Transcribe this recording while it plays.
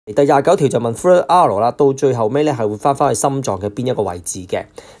第29條就問 fluid R 啦，到最後尾咧係會翻去心臟嘅邊一個位置嘅。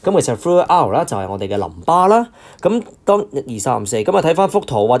咁其實 fluid R 啦就係我哋嘅淋巴啦。咁當1、2、3、4，咁啊睇翻幅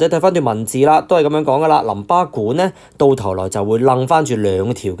圖或者睇翻段文字啦，都係咁樣講噶啦。淋巴管咧到頭來就會楞翻住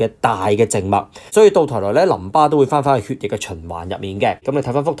2條嘅大嘅靜脈，所以到頭來咧淋巴都會翻去血液嘅循環入面嘅。咁你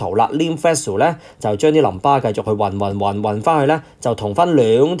睇翻幅圖啦 lymph vessel 咧就將啲淋巴繼續去運翻去咧，就同翻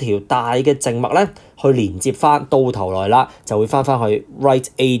2條大嘅靜脈咧去連接翻，到頭來啦就會翻去 right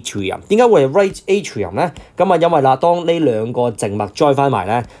atrium。點解會係 right atrium 咧？咁啊，因為啦，當呢2個靜脈 join 翻埋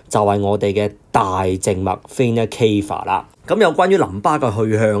咧，就係我哋嘅大靜脈 vena cava 啦。咁有關於淋巴嘅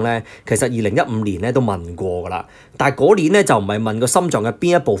去向咧，其實2015年咧都問過噶啦，但係嗰年咧就唔係問個心臟嘅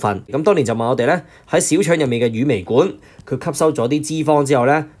邊一部分，咁當年就問我哋咧喺小腸入面嘅乳微管，佢吸收咗啲脂肪之後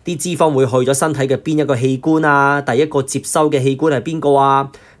咧，啲脂肪會去咗身體嘅邊一個器官啊？第一個接收嘅器官係邊個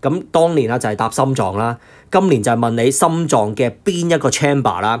啊？咁當年啊就係答心臟啦，今年就係問你心臟嘅邊一個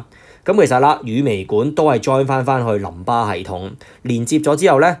chamber 啦。咁其實啦，乳微管都係 join 翻去淋巴系統，連接咗之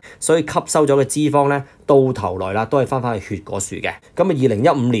後咧，所以吸收咗嘅脂肪咧，到頭來啦都係翻去血嗰處嘅。咁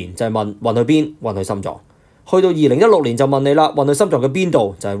啊2015年就係運去邊？運去心臟。去到2016年就問你啦，運去心臟嘅邊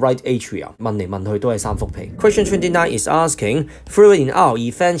度？就係 right atrium。問嚟問去都係3幅皮。Question 29 is asking, fluid in R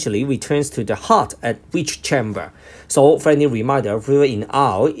eventually returns to the heart at which chamber? So friendly reminder, fluid in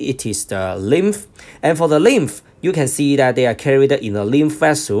R, it is the lymph. And for the lymph, you can see that they are carried in a lymph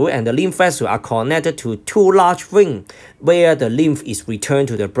vessel, and the lymph vessel are connected to 2 large rings where the lymph is returned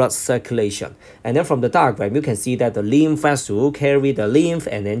to the blood circulation. And then from the diagram, you can see that the lymph vessel carry the lymph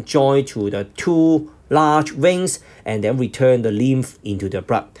and then join to the 2 large veins and then return the lymph into the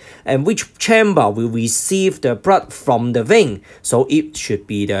blood. And which chamber will receive the blood from the vein? So it should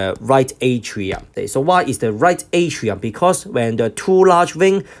be the right atrium. So why is the right atrium? Because when the 2 large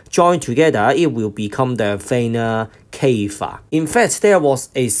veins join together, it will become the vena cava. In fact, there was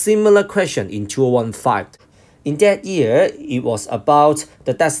a similar question in 2015. In that year, it was about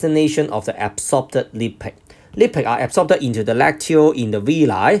the destination of the absorbed lipid. Lipids are absorbed into the lacteal in the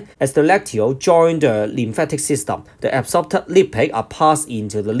villi. As the lacteal join the lymphatic system, the absorbed lipids are passed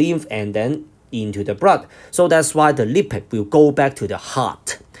into the lymph and then into the blood. So that's why the lipid will go back to the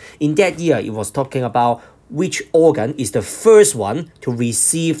heart. In that year, it was talking about which organ is the first one to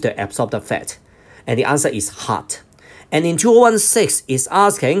receive the absorbed fat. And the answer is heart. And in 2016, it's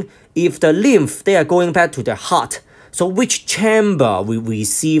asking if the lymph, they are going back to the heart. So which chamber will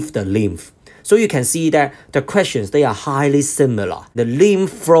receive the lymph? So you can see that the questions, they are highly similar. The lymph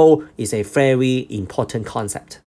flow is a very important concept.